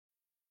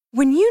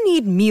When you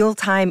need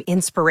mealtime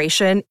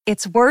inspiration,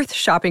 it's worth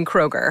shopping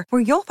Kroger,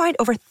 where you'll find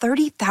over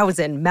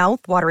 30,000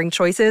 mouth-watering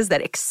choices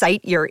that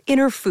excite your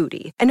inner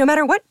foodie. And no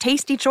matter what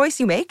tasty choice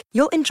you make,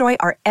 you'll enjoy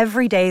our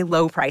everyday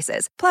low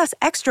prices, plus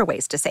extra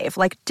ways to save,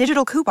 like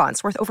digital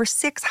coupons worth over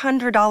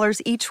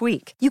 $600 each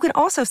week. You can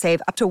also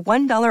save up to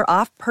 $1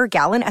 off per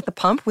gallon at the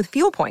pump with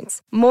fuel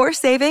points. More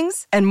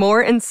savings and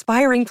more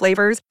inspiring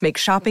flavors make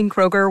shopping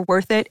Kroger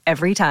worth it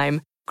every time.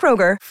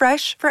 Kroger,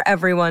 fresh for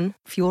everyone.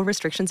 Fuel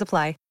restrictions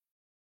apply.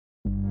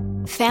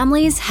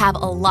 Families have a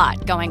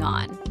lot going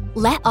on.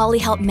 Let Ollie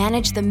help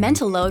manage the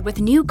mental load with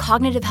new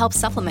cognitive help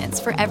supplements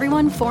for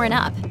everyone 4 and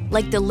up,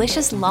 like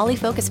delicious Lolly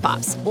Focus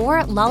Pops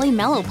or Lolly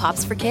Mellow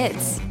Pops for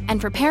kids.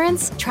 And for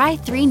parents, try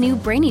 3 new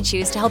Brainy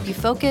Chews to help you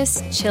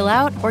focus, chill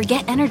out, or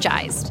get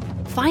energized.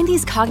 Find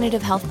these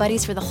cognitive health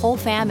buddies for the whole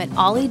fam at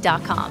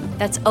ollie.com.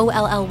 That's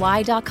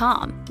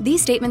OLLY.com.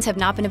 These statements have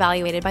not been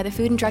evaluated by the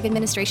Food and Drug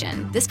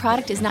Administration. This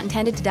product is not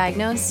intended to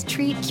diagnose,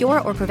 treat,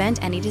 cure, or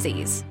prevent any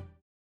disease.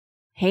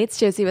 Hey, it's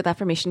Josie with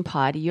Affirmation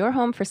Pod, your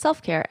home for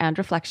self-care and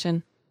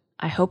reflection.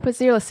 I hope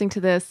as you're listening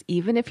to this,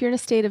 even if you're in a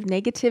state of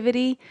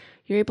negativity,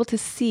 you're able to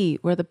see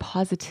where the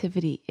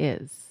positivity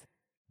is.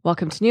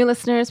 Welcome to new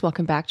listeners.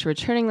 Welcome back to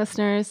returning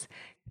listeners.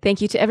 Thank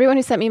you to everyone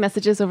who sent me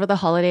messages over the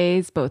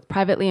holidays, both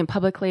privately and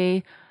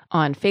publicly,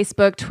 on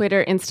Facebook,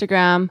 Twitter,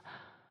 Instagram.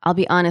 I'll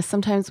be honest,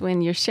 sometimes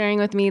when you're sharing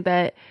with me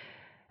that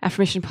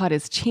Affirmation Pod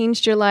has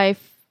changed your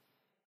life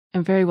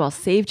and very well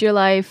saved your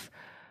life,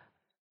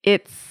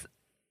 it's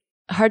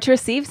hard to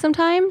receive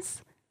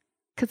sometimes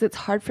because it's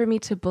hard for me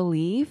to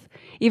believe,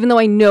 even though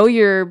I know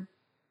you're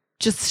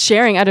just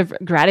sharing out of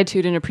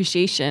gratitude and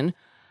appreciation.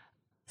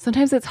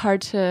 Sometimes it's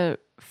hard to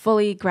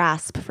fully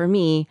grasp for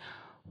me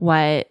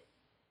what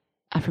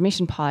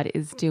Affirmation Pod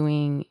is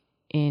doing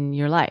in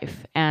your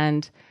life.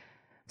 And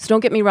so don't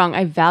get me wrong,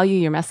 I value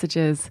your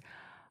messages.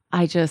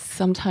 I just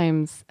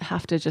sometimes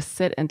have to just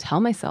sit and tell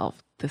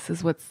myself, this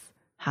is what's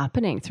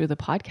happening through the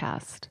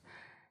podcast.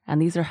 And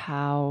these are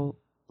how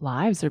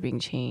lives are being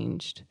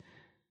changed.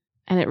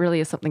 And it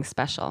really is something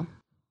special.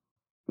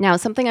 Now,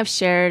 something I've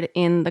shared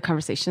in the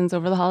conversations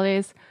over the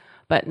holidays,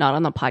 but not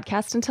on the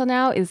podcast until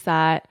now, is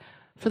that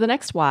for the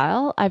next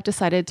while, I've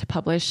decided to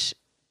publish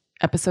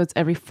episodes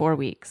every 4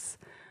 weeks.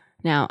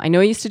 Now, I know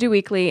I used to do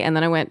weekly, and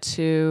then I went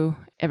to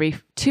every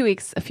 2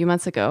 weeks a few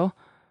months ago,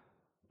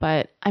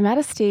 but I'm at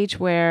a stage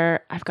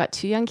where I've got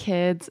 2 young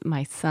kids.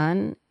 My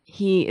son,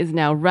 he is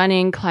now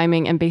running,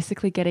 climbing, and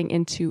basically getting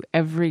into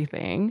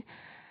everything.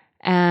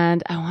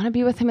 And I want to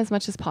be with him as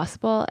much as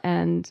possible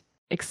and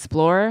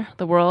explore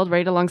the world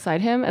right alongside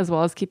him, as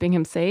well as keeping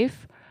him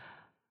safe.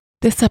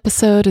 This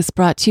episode is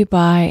brought to you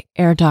by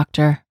Air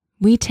Doctor.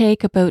 We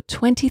take about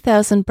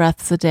 20,000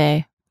 breaths a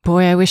day.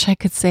 Boy, I wish I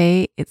could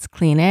say it's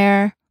clean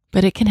air,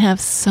 but it can have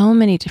so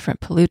many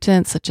different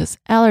pollutants such as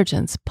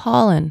allergens,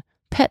 pollen,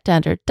 pet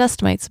dander,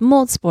 dust mites,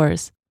 mold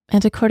spores.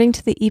 And according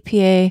to the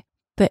EPA,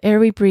 the air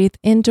we breathe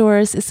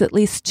indoors is at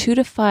least 2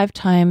 to 5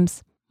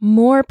 times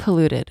more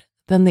polluted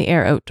than the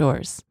air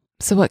outdoors.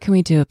 So what can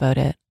we do about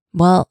it?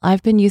 Well,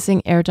 I've been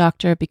using Air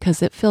Doctor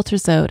because it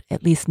filters out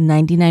at least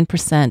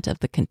 99% of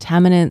the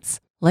contaminants,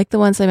 like the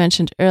ones I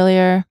mentioned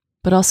earlier,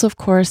 but also, of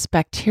course,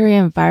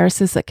 bacteria and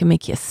viruses that can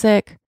make you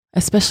sick,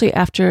 especially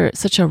after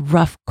such a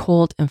rough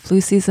cold and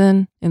flu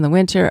season in the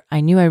winter.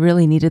 I knew I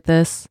really needed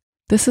this.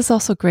 This is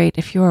also great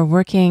if you are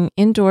working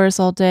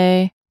indoors all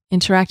day,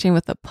 interacting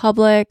with the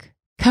public.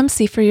 Come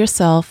see for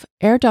yourself.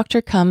 Air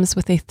Doctor comes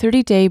with a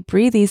 30-day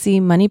breathe easy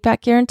money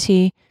back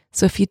guarantee.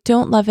 So if you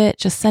don't love it,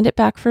 just send it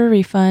back for a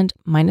refund,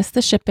 minus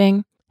the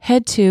shipping.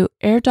 Head to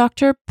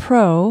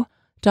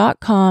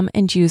airdoctorpro.com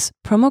and use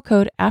promo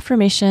code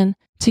AFFIRMATION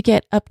to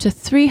get up to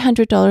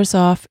 $300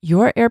 off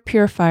your air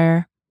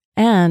purifier.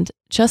 And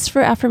just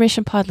for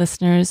Affirmation Pod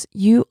listeners,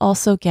 you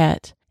also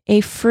get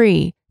a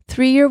free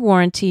 3-year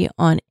warranty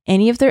on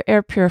any of their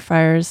air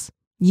purifiers.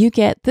 You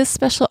get this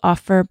special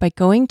offer by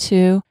going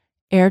to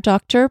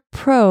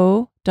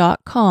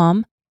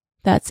airdoctorpro.com.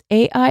 That's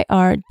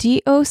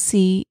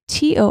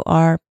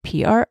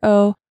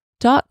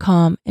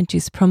airdoctorpro.com and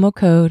use promo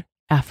code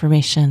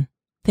AFFIRMATION.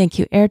 Thank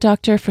you, Air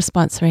Doctor, for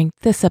sponsoring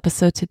this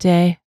episode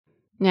today.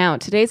 Now,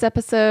 today's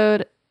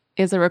episode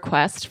is a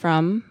request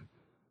from,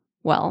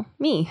 well,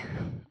 me.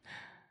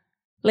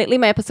 Lately,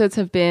 my episodes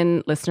have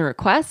been listener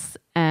requests,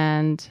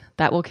 and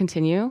that will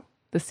continue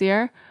this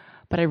year.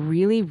 But I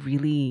really,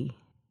 really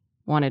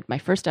wanted my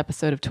first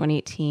episode of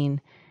 2018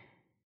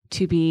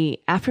 to be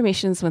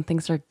affirmations when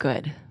things are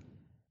good.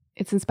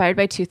 It's inspired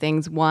by 2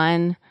 things.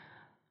 One,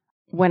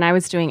 when I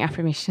was doing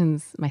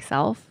affirmations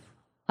myself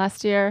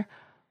last year,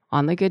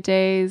 on the good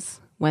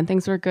days, when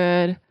things were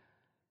good,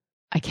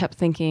 I kept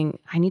thinking,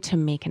 I need to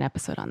make an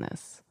episode on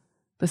this.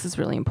 This is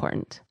really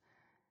important.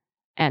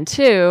 And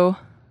 2,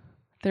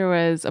 there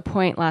was a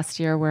point last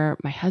year where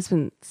my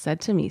husband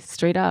said to me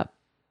straight up,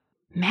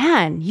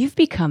 man, you've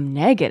become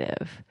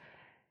negative.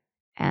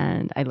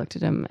 And I looked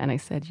at him and I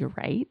said, you're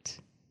right.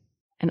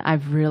 And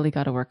I've really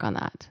got to work on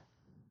that.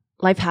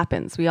 Life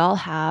happens. We all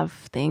have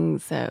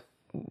things that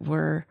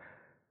we're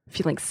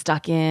feeling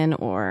stuck in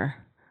or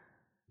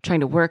trying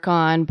to work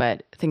on,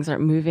 but things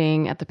aren't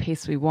moving at the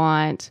pace we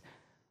want.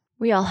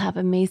 We all have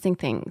amazing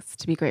things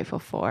to be grateful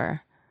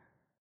for.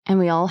 And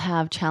we all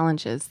have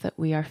challenges that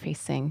we are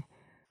facing.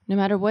 No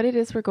matter what it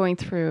is we're going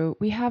through,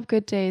 we have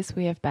good days,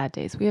 we have bad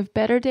days. We have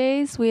better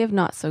days, we have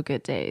not so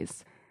good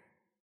days.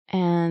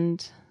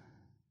 And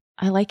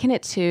I liken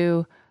it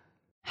to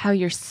how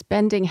your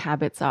spending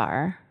habits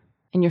are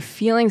and your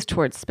feelings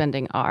towards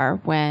spending are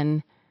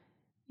when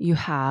you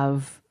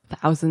have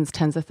thousands,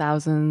 tens of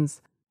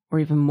thousands, or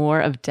even more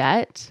of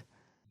debt.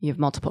 You have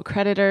multiple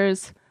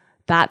creditors.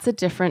 That's a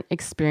different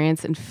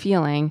experience and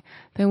feeling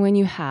than when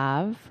you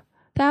have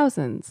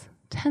thousands,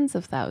 tens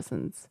of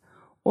thousands,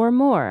 or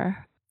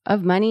more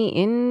of money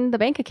in the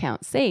bank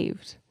account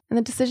saved. And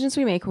the decisions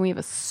we make when we have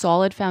a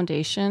solid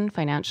foundation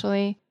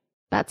financially,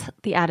 that's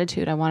the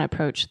attitude I want to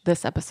approach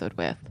this episode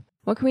with.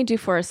 What can we do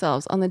for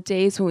ourselves on the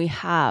days when we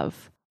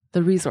have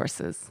the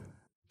resources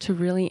to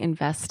really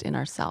invest in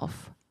ourselves?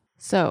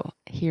 So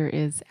here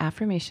is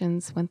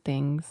affirmations when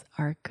things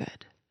are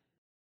good.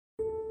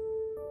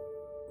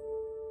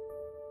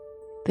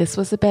 This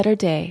was a better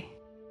day.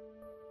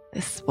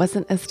 This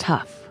wasn't as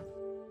tough.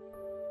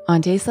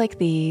 On days like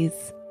these,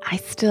 I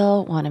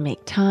still want to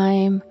make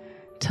time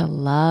to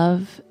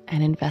love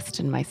and invest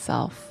in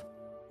myself.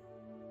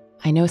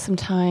 I know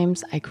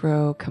sometimes I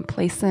grow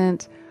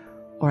complacent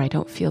or I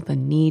don't feel the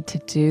need to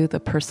do the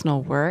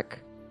personal work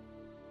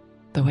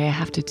the way I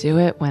have to do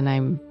it when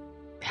I'm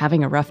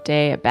having a rough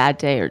day, a bad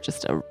day, or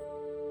just a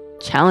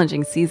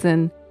challenging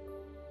season.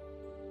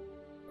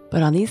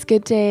 But on these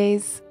good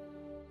days,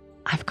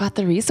 I've got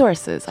the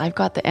resources, I've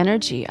got the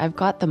energy, I've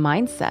got the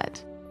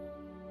mindset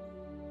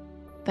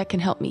that can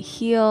help me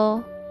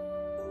heal,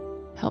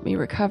 help me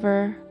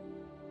recover,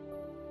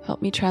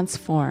 help me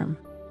transform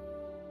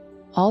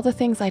all the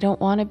things I don't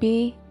want to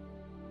be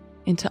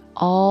into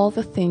all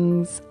the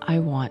things I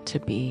want to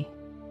be.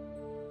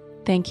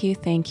 Thank you,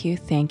 thank you,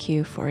 thank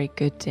you for a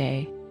good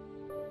day.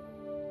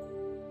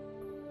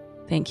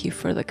 Thank you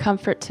for the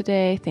comfort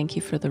today. Thank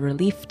you for the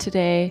relief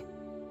today.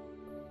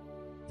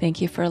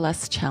 Thank you for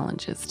less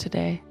challenges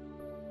today.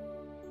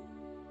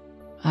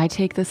 I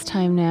take this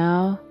time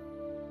now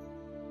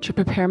to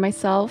prepare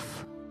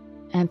myself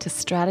and to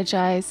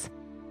strategize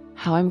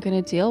how I'm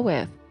going to deal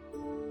with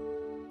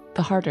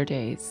the harder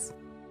days.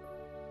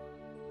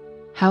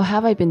 How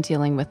have I been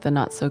dealing with the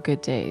not so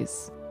good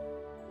days?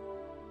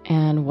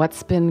 And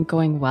what's been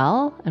going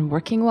well and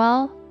working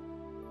well?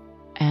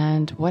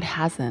 And what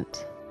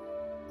hasn't?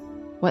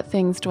 What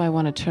things do I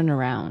want to turn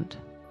around?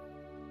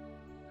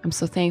 I'm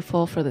so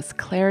thankful for this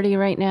clarity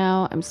right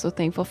now. I'm so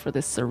thankful for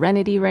this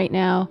serenity right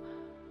now.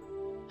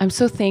 I'm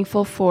so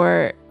thankful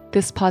for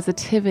this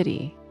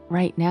positivity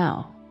right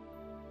now.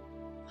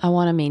 I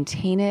want to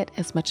maintain it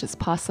as much as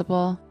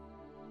possible,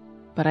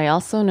 but I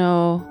also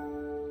know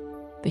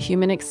the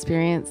human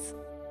experience,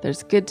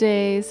 there's good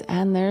days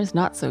and there's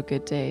not so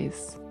good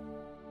days.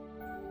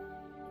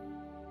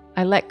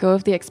 I let go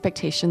of the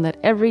expectation that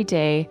every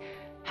day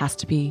has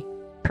to be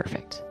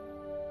perfect.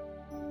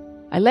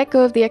 I let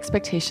go of the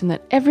expectation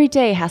that every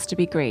day has to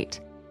be great.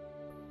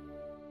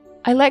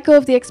 I let go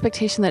of the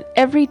expectation that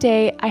every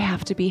day I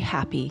have to be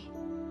happy.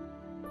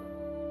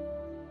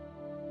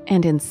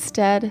 And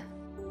instead,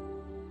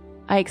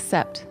 I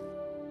accept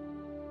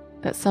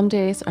that some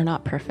days are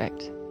not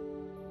perfect.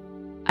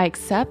 I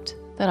accept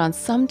that on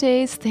some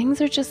days,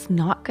 things are just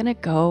not going to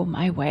go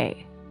my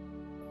way.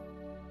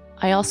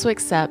 I also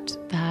accept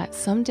that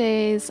some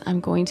days I'm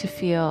going to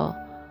feel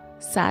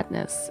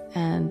sadness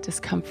and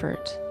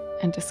discomfort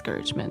and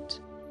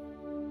discouragement.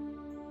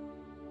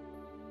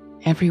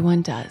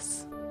 Everyone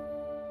does.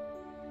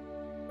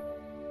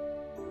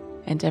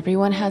 And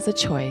everyone has a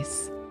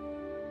choice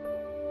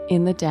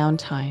in the down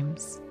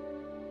times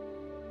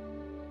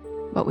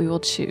what we will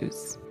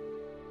choose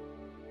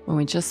when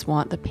we just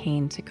want the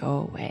pain to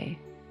go away.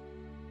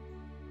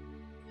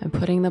 I'm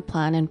putting the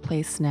plan in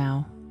place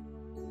now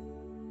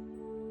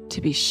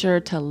to be sure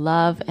to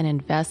love and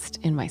invest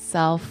in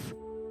myself,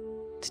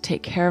 to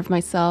take care of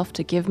myself,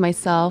 to give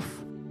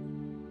myself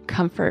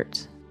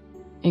comfort,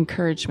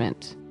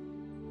 encouragement,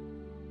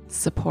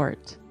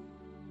 support.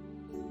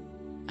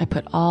 I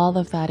put all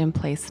of that in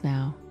place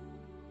now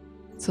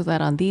so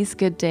that on these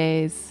good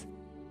days,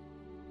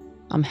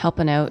 I'm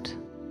helping out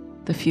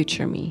the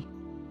future me.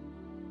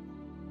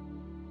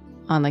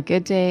 On the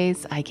good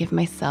days, I give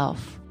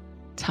myself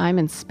time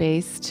and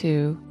space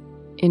to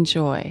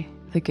enjoy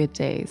the good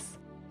days.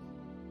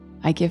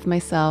 I give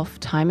myself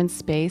time and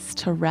space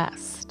to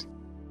rest.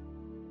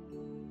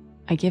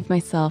 I give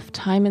myself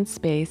time and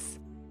space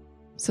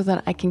so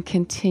that I can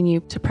continue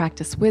to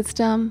practice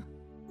wisdom,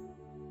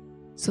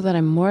 so that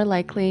I'm more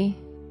likely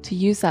to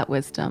use that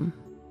wisdom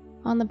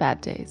on the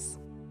bad days.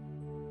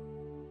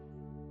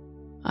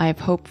 I have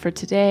hope for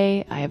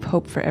today. I have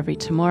hope for every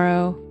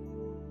tomorrow.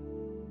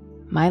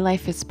 My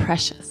life is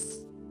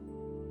precious.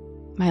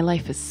 My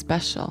life is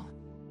special.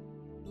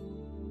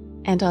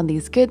 And on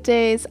these good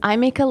days, I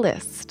make a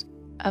list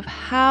of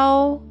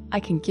how I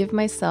can give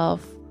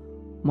myself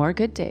more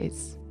good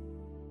days,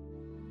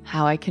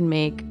 how I can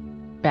make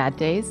bad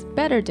days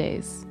better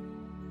days,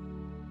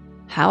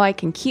 how I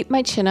can keep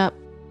my chin up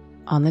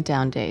on the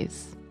down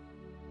days.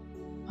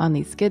 On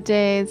these good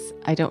days,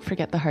 I don't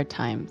forget the hard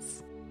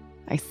times.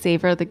 I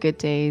savor the good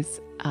days.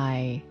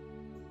 I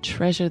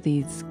treasure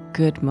these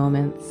good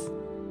moments.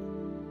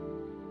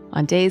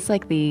 On days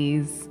like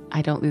these,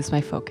 I don't lose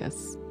my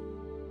focus.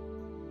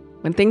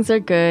 When things are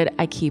good,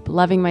 I keep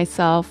loving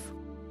myself.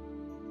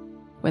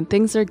 When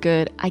things are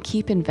good, I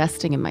keep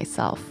investing in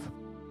myself.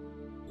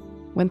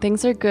 When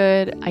things are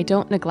good, I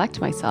don't neglect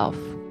myself.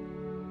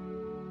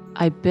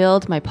 I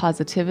build my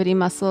positivity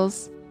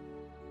muscles.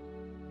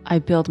 I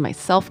build my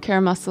self-care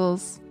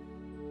muscles.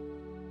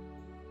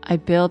 I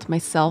build my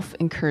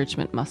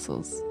self-encouragement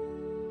muscles.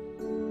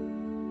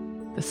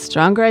 The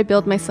stronger I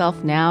build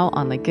myself now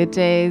on the good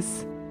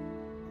days,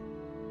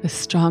 the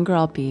stronger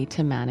I'll be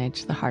to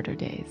manage the harder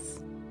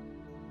days.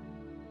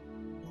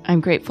 I'm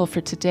grateful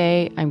for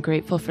today. I'm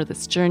grateful for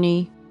this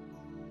journey.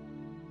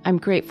 I'm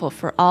grateful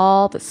for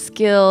all the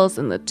skills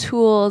and the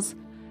tools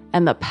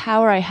and the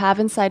power I have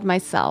inside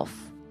myself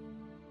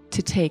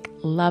to take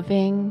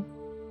loving,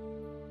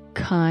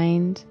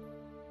 kind,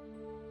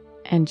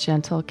 and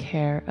gentle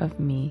care of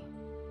me.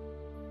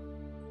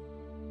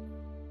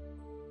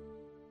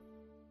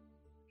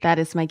 That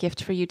is my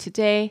gift for you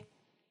today.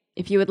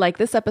 If you would like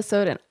this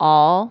episode and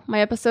all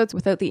my episodes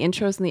without the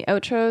intros and the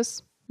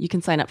outros, you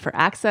can sign up for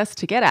Access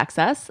to get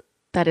access.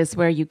 That is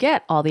where you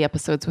get all the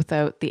episodes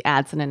without the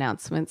ads and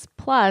announcements.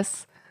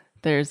 Plus,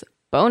 there's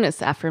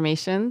bonus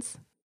affirmations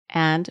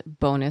and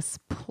bonus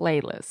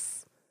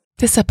playlists.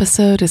 This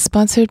episode is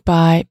sponsored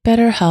by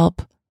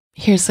BetterHelp.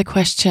 Here's the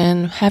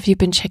question. Have you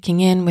been checking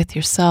in with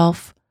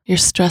yourself, your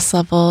stress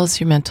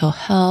levels, your mental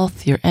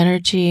health, your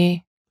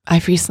energy?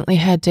 I've recently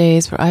had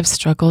days where I've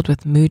struggled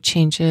with mood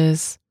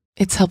changes.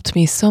 It's helped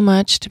me so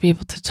much to be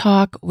able to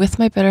talk with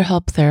my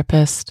BetterHelp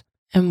therapist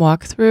and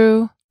walk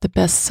through the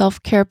best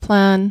self-care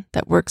plan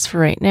that works for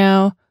right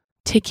now.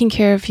 Taking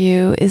care of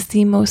you is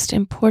the most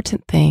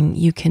important thing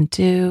you can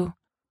do.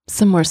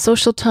 Some more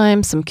social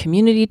time, some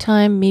community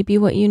time may be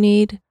what you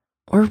need,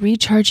 or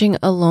recharging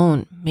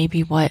alone may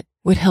be what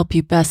would help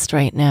you best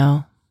right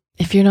now.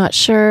 If you're not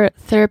sure,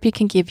 therapy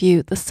can give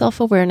you the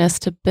self-awareness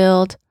to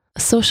build a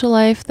social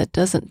life that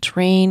doesn't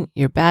drain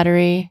your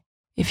battery.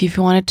 If you've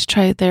wanted to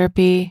try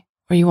therapy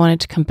or you wanted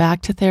to come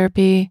back to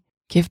therapy,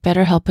 give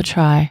BetterHelp a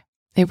try.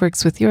 It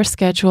works with your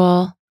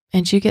schedule,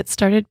 and you get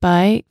started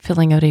by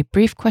filling out a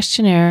brief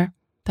questionnaire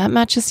that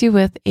matches you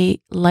with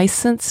a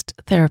licensed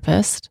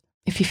therapist.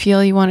 If you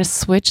feel you want to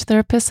switch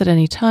therapists at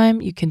any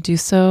time, you can do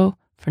so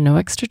for no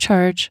extra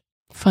charge.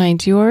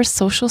 Find your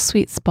social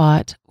sweet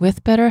spot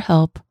with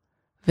BetterHelp.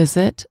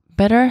 Visit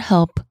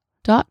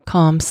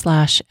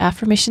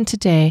betterhelp.com/affirmation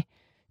today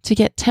to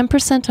get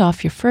 10%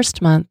 off your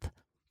first month.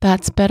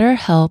 That's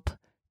BetterHelp,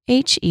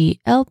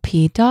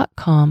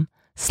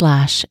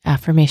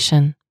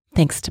 HELP.com/affirmation.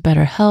 Thanks to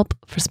BetterHelp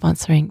for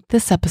sponsoring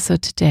this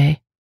episode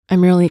today.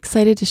 I'm really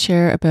excited to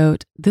share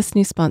about this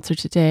new sponsor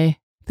today.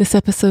 This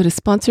episode is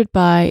sponsored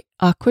by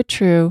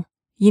AquaTrue.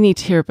 You need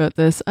to hear about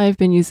this. I've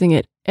been using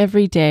it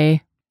every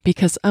day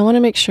because I want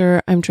to make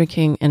sure I'm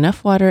drinking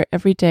enough water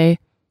every day,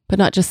 but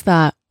not just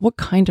that. What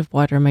kind of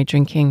water am I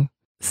drinking?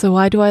 So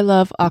why do I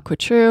love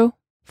AquaTrue?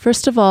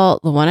 First of all,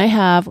 the one I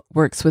have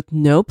works with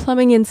no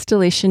plumbing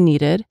installation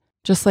needed.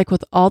 Just like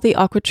with all the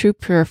AquaTrue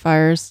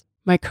purifiers,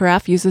 my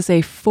carafe uses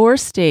a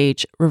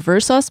 4-stage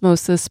reverse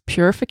osmosis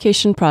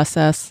purification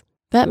process.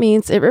 That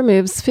means it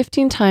removes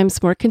 15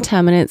 times more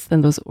contaminants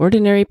than those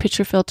ordinary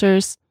pitcher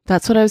filters.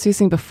 That's what I was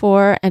using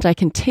before, and I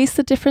can taste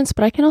the difference,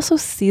 but I can also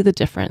see the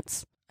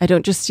difference. I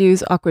don't just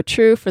use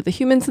AquaTrue for the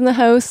humans in the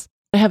house.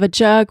 I have a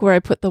jug where I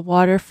put the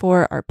water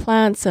for our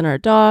plants and our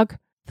dog,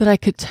 that I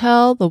could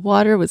tell the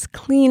water was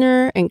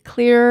cleaner and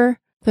clearer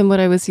than what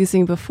I was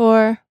using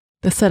before.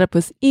 The setup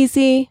was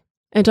easy,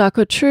 and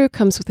AquaTrue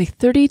comes with a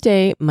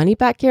 30-day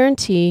money-back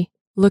guarantee.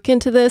 Look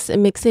into this. It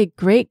makes a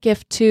great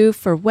gift too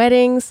for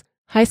weddings,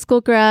 high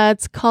school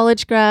grads,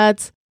 college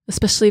grads,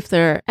 especially if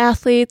they're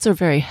athletes or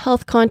very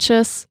health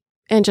conscious.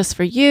 And just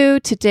for you,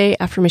 today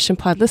Affirmation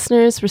Pod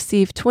listeners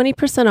receive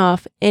 20%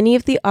 off any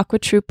of the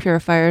AquaTrue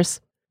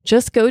purifiers.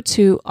 Just go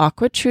to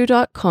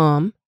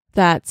aquatrue.com.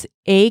 That's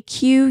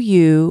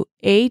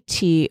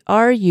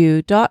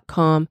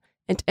AQUATRU.com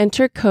and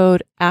enter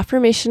code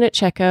AFFIRMATION at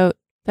checkout.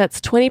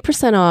 That's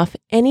 20% off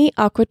any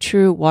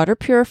AquaTrue water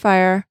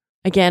purifier.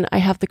 Again, I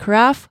have the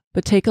carafe,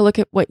 but take a look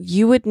at what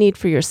you would need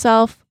for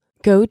yourself.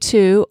 Go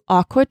to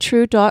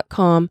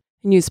aquatrue.com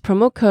and use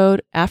promo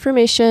code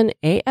AFFIRMATION,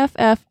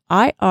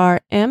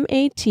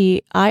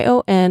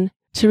 AFFIRMATION,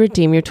 to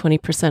redeem your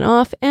 20%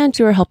 off, and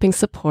you are helping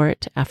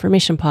support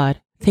Affirmation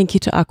Pod. Thank you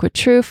to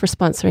AquaTrue for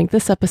sponsoring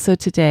this episode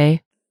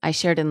today. I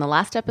shared in the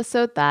last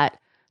episode that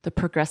the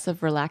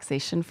progressive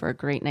relaxation for a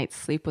great night's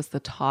sleep was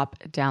the top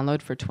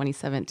download for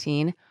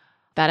 2017.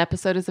 That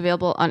episode is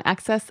available on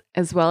Access,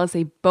 as well as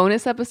a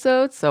bonus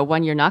episode, so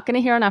one you're not going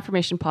to hear on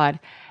Affirmation Pod,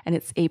 and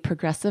it's a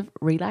progressive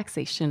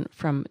relaxation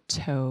from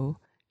toe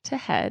to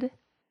head.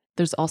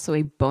 There's also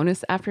a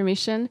bonus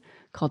affirmation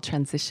called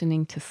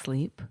Transitioning to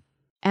Sleep,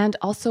 and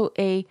also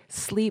a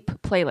sleep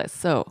playlist.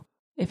 So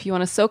if you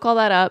want to soak all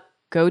that up,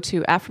 go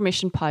to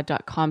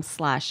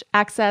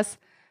affirmationpod.com/access.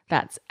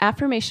 That's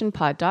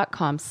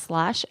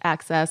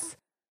affirmationpod.com/access.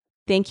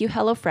 Thank you,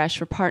 HelloFresh,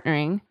 for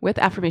partnering with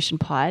Affirmation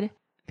Pod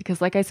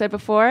because, like I said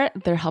before,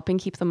 they're helping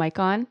keep the mic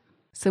on.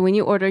 So when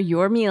you order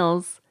your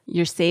meals,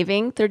 you're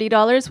saving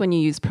 $30 when you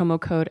use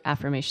promo code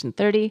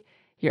AFFIRMATION30.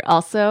 You're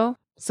also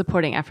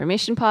supporting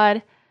Affirmation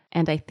Pod,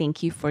 and I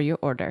thank you for your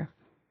order.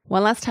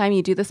 One last time,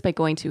 you do this by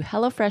going to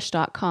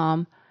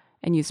HelloFresh.com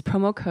and use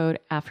promo code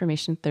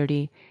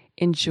AFFIRMATION30.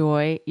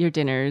 Enjoy your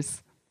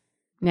dinners.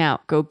 Now,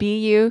 go be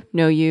you,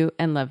 know you,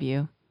 and love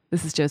you.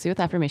 This is Josie with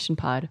Affirmation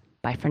Pod.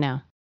 Bye for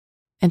now.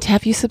 And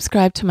have you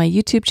subscribed to my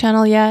YouTube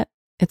channel yet?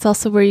 It's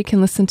also where you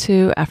can listen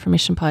to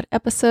Affirmation Pod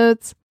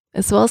episodes,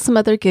 as well as some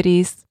other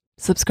goodies.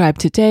 Subscribe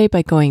today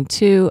by going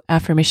to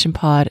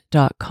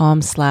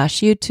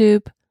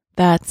affirmationpod.com/YouTube.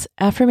 That's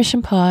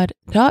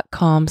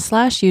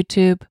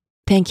affirmationpod.com/YouTube.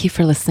 Thank you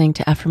for listening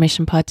to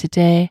Affirmation Pod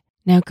today.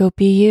 Now go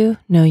be you,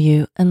 know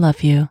you, and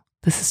love you.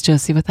 This is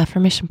Josie with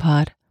Affirmation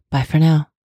Pod. Bye for now.